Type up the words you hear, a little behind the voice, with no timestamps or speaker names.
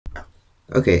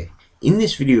Okay, in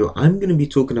this video I'm going to be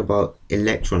talking about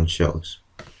electron shells.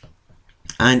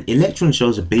 And electron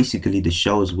shells are basically the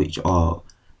shells which are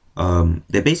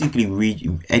they're basically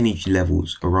energy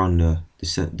levels around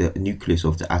the nucleus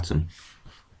of the atom.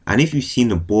 And if you've seen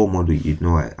the Bohr model, you'd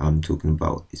know what I'm talking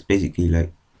about. It's basically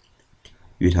like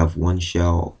you'd have one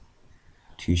shell,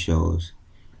 two shells,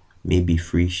 maybe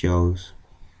three shells.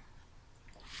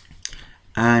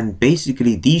 And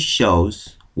basically these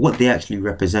shells, what they actually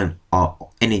represent are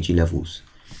energy levels.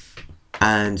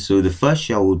 And so the first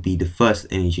shell would be the first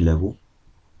energy level.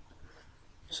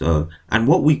 So, and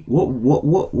what we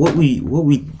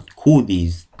call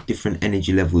these different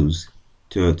energy levels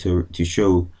to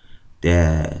show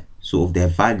their sort of their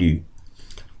value,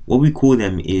 what we call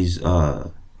them is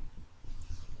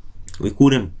we call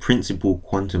them principal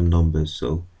quantum numbers.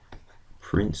 So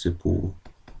principal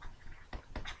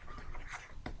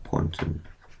quantum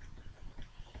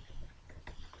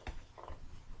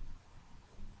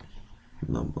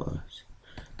numbers.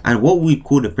 And what we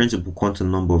call the principal quantum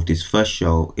number of this first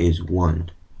shell is 1.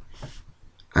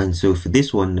 And so for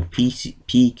this one, the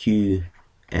PQN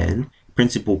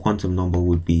principal quantum number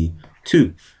would be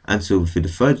 2. And so for the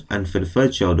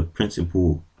third shell, the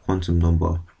principal quantum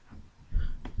number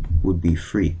would be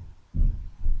 3.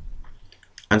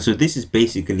 And so this is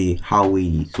basically how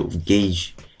we sort of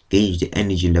gauge the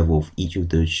energy level of each of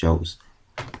those shells.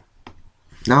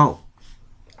 Now,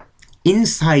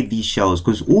 inside these shells,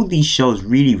 because all these shells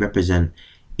really represent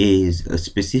is a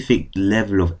specific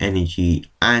level of energy,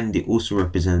 and it also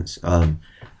represents a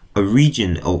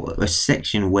region or a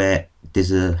section where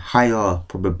there's a high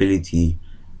probability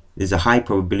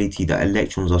that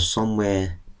electrons are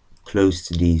somewhere close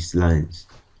to these lines.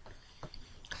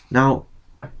 Now,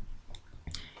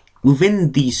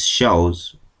 within these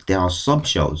shells there are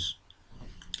subshells.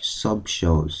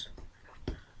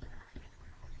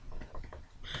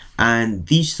 And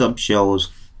these subshells,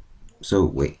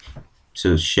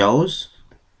 shells,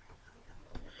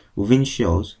 within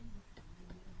shells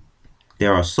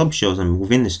there are subshells, and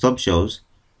within the subshells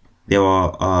there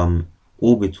are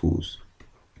orbitals.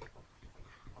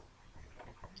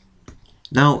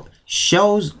 Now,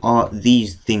 shells are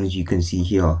these things you can see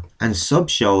here, and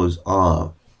subshells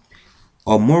are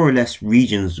more or less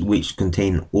regions which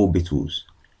contain orbitals.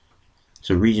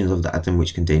 So regions of the atom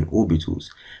which contain orbitals.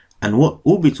 And what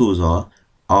orbitals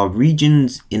are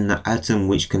regions in the atom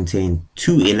which contain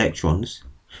 2 electrons.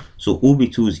 So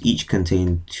orbitals each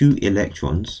contain 2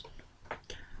 electrons,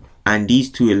 and these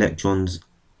 2 electrons,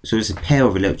 so it's a pair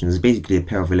of electrons, it's basically a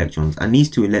pair of electrons, and these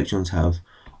 2 electrons have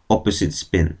opposite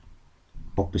spin.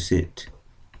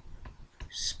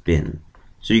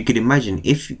 So you could imagine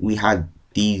if we had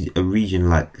a region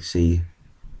like, say,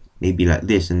 maybe like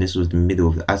this, and this was the middle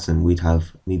of the atom, we'd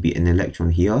have maybe an electron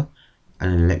here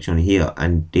and an electron here,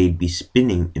 and they'd be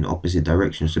spinning in opposite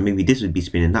directions. So maybe this would be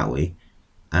spinning that way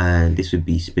and this would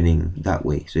be spinning that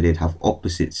way, so they'd have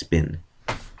opposite spin.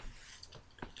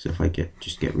 So if I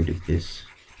just get rid of this,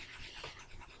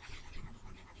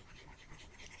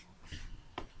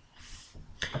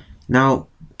 now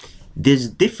there's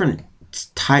different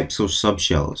types of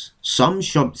subshells.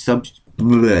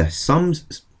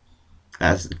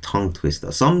 As a tongue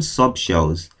twister, some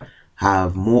subshells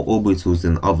have more orbitals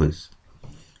than others.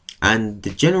 And the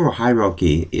general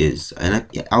hierarchy is, and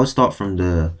I'll start from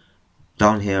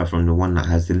down here, from the one that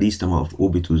has the least amount of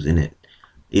orbitals in it,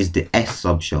 is the S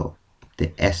subshell.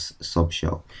 The S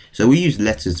subshell. So we use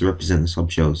letters to represent the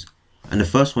subshells, and the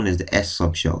first one is the S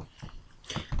subshell.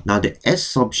 Now the S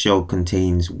subshell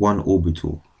contains 1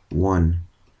 orbital.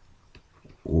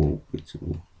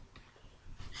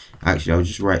 Actually, I'll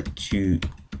just write 2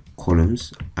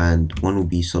 columns, and one will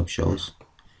be subshells.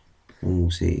 One will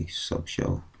say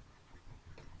subshell.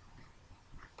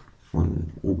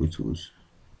 1 orbitals.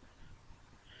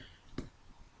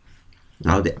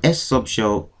 Now the S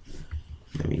subshell,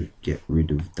 let me get rid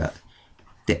of that.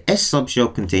 The S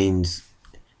subshell contains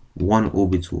 1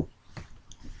 orbital.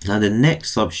 Now the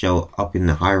next subshell up in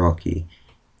the hierarchy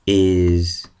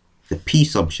is the P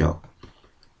subshell.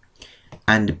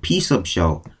 And the P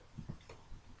subshell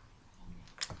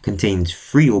contains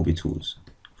 3 orbitals.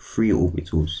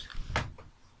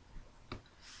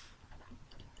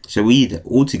 So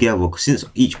altogether, since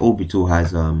each orbital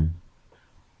has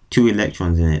 2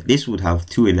 electrons in it, this would have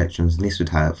 2 electrons, and this would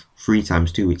have 3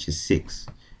 times 2, which is 6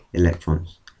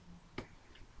 electrons.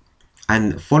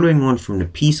 And following on from the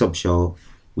P subshell,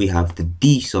 we have the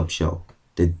D subshell.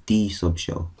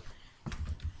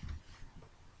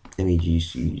 Let me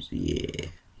just use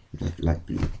light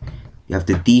blue. you have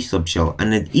the d subshell,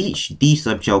 and then each d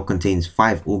subshell contains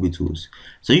 5 orbitals.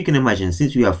 So you can imagine,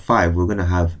 since we have 5, we're going to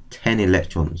have 10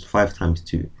 electrons, 5 times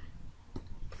 2.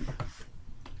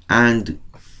 And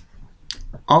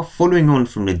following on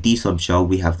from the d subshell,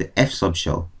 we have the f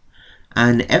subshell,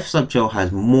 and the f subshell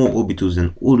has more orbitals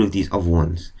than all of these other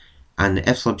ones, and the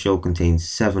f subshell contains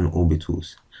 7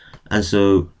 orbitals. And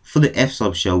so for the f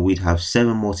subshell, we'd have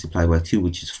 7 multiplied by 2,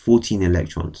 which is 14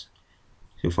 electrons.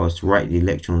 So if I was to write the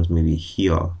electrons maybe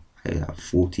here, I have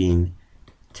 14,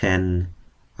 10,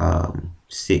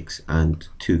 6, and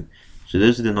 2. So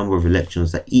those are the number of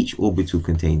electrons that each orbital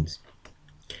contains.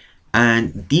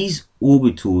 And these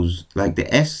orbitals, like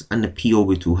the s and the p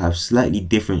orbital, have slightly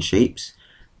different shapes.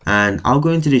 And I'll go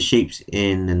into the shapes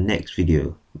in the next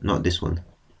video, not this one.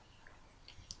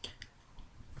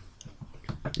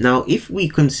 Now, if we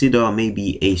consider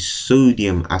maybe a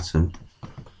sodium atom,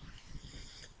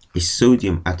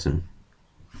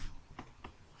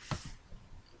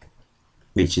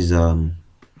 which is Na.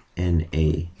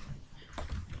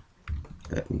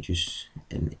 Let me just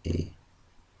Na.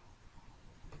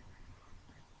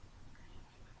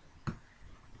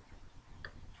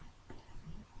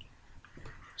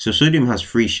 So sodium has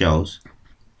 3 shells,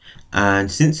 and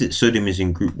since sodium is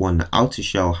in group 1, the outer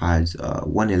shell has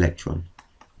 1 electron.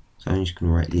 So I'm just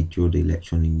going to draw the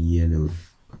electron in yellow.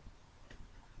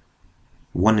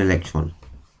 1 electron.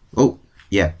 Oh,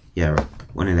 yeah, right.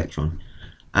 1 electron.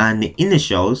 And the inner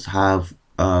shells have,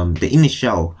 the inner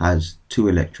shell has 2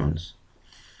 electrons.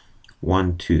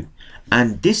 1, 2.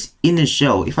 And this inner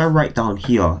shell, if I write down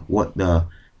here what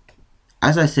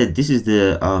as I said, this is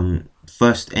the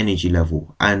first energy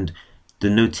level, and the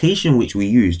notation which we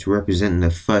use to represent the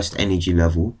first energy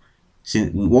level,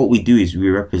 since what we do is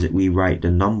we write the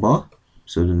number,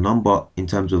 so the number in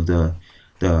terms of the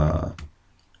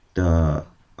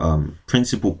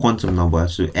principal quantum number,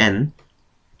 so n,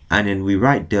 and then we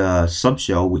write the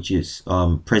subshell, which is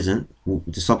present,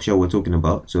 the subshell we're talking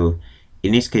about. So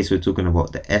in this case we're talking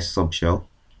about the s subshell,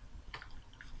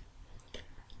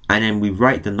 and then we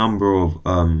write the number of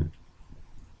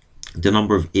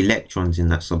electrons in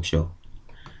that subshell.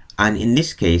 And in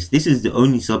this case, this is the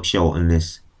only subshell in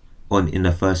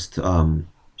the first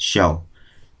shell.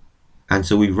 And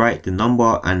so we write the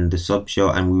number and the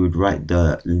subshell, and we would write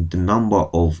the number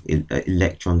of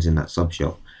electrons in that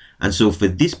subshell. And so for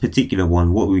this particular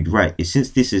one, what we'd write is, since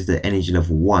this is the energy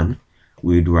level 1,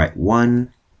 we would write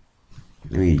 1.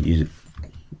 Let me use it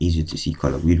easier to see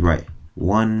color. We'd write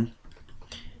 1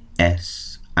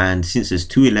 s, and since there's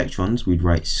 2 electrons, we'd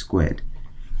write squared.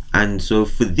 And so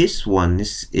for this one,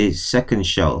 this is second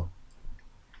shell,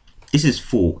 this is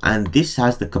full, and this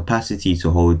has the capacity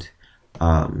to hold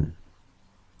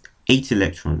 8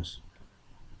 electrons.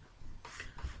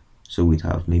 So we'd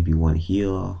have maybe 1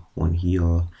 here, 1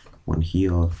 here, 1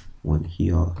 here, 1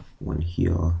 here, 1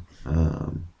 here,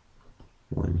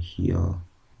 1 here,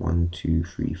 1, 2,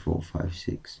 3, 4, 5,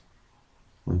 6.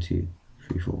 1, 2,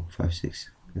 3, 4, 5, 6.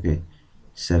 Okay,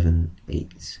 7,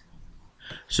 8.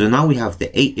 So now we have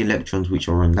the 8 electrons which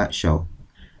are on that shell.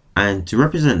 And to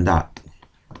represent that,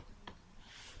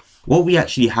 what we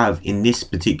actually have in this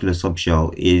particular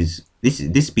subshell is,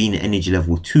 this being energy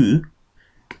level 2,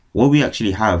 what we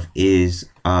actually have is,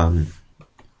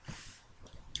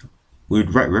 we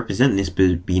would represent this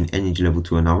being energy level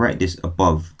 2, and I'll write this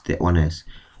above the 1s.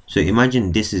 So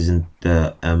imagine this isn't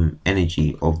the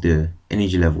energy of the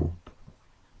energy level.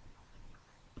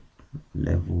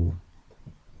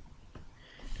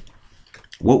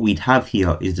 What we'd have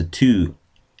here is the 2,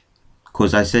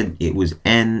 because I said it was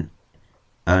n,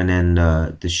 and then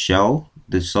the shell,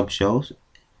 the subshells,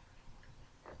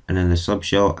 and then the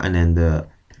subshell, and then the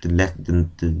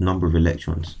number of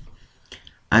electrons.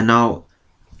 And now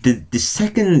the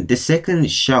second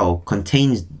shell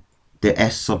contains the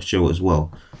s subshell as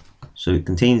well. So it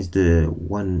contains the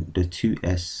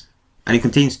 2s, and it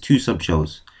contains 2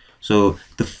 subshells. So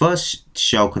the first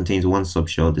shell contains 1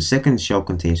 subshell, the second shell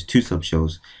contains 2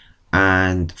 subshells,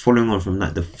 and following on from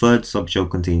that, the third subshell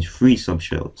contains 3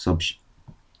 subshells.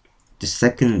 The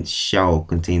second shell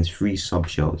contains 3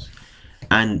 subshells,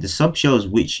 and the subshells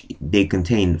which they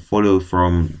contain follow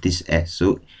from this s.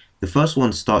 So the first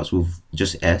one starts with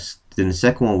just s, then the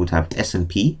second one would have s and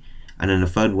p, and then the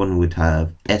third one would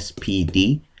have s, p,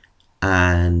 d,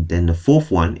 and then the fourth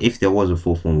one, if there was a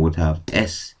fourth one, would have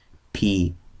s,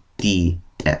 p, d,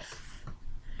 f,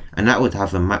 and that would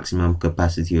have a maximum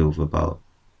capacity of about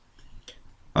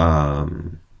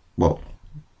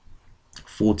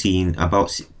 14,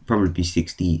 about probably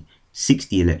 60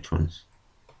 electrons.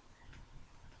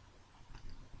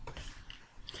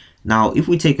 Now if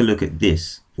we take a look at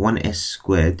this 1s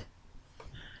squared,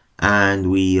 and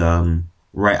we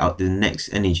write out the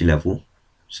next energy level.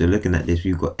 So looking at this,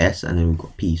 we've got S and then we've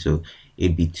got P. So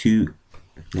it'd be 2.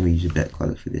 Let me use a better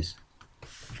color for this.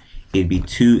 It'd be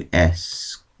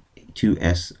 2s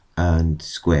and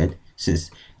squared,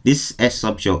 since this S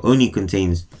subshell only can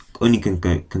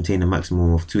contain a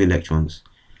maximum of 2 electrons.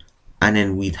 And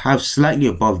then we'd have slightly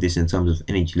above this in terms of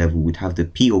energy level, we'd have the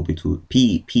p orbital,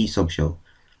 p subshell.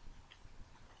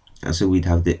 And so we'd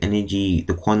have the energy,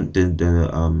 the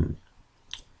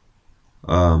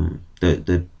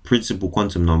principal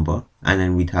quantum number, and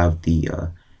then we'd have the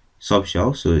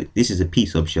subshell. So this is a p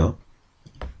subshell,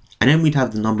 and then we'd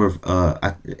have the number of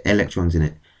electrons in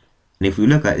it. And if we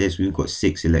look at this, we've got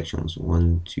 6 electrons.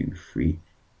 1, 2, 3,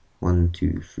 1,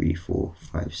 2, 3, 4,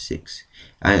 5, 6,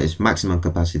 and it's maximum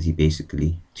capacity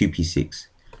basically 2p6.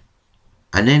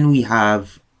 And then we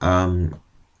have the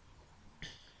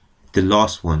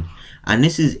last one, and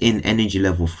this is in energy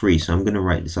level 3. So I'm going to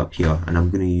write this up here, and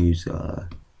I'm going to use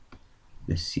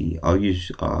let's see, I'll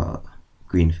use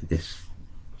green for this.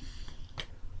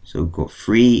 So we've got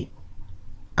 3,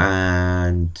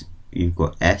 and you've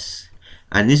got S,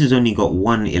 and this has only got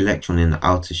 1 electron in the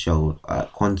outer shell,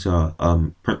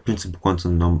 principal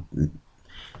quantum number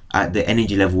at the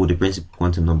energy level with the principal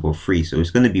quantum number of 3. So it's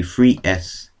going to be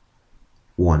 3s1.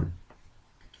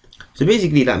 So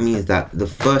basically that means that the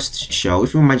first shell,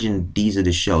 if you imagine these are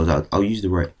the shells, I'll use the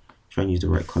right, try and use the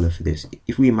right color for this.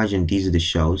 If we imagine these are the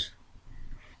shells,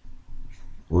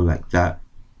 or like that.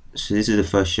 So this is the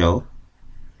first shell,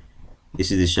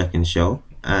 this is the second shell,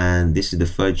 and this is the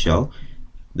third shell.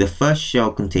 The first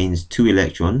shell contains 2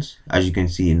 electrons, as you can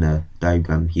see in the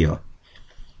diagram here.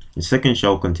 The second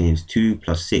shell contains 2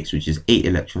 plus 6, which is 8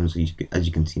 electrons, as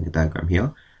you can see in the diagram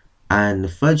here. And the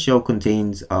third shell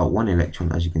contains 1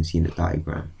 electron, as you can see in the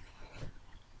diagram.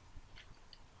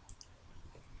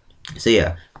 So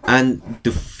yeah, and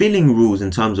the filling rules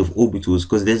in terms of orbitals,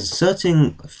 because there's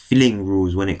certain filling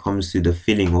rules when it comes to the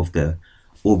filling of the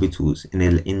orbitals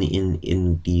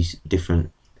in these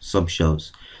different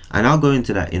subshells, and I'll go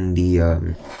into that in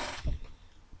the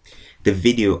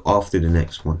video after the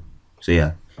next one. So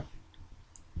yeah,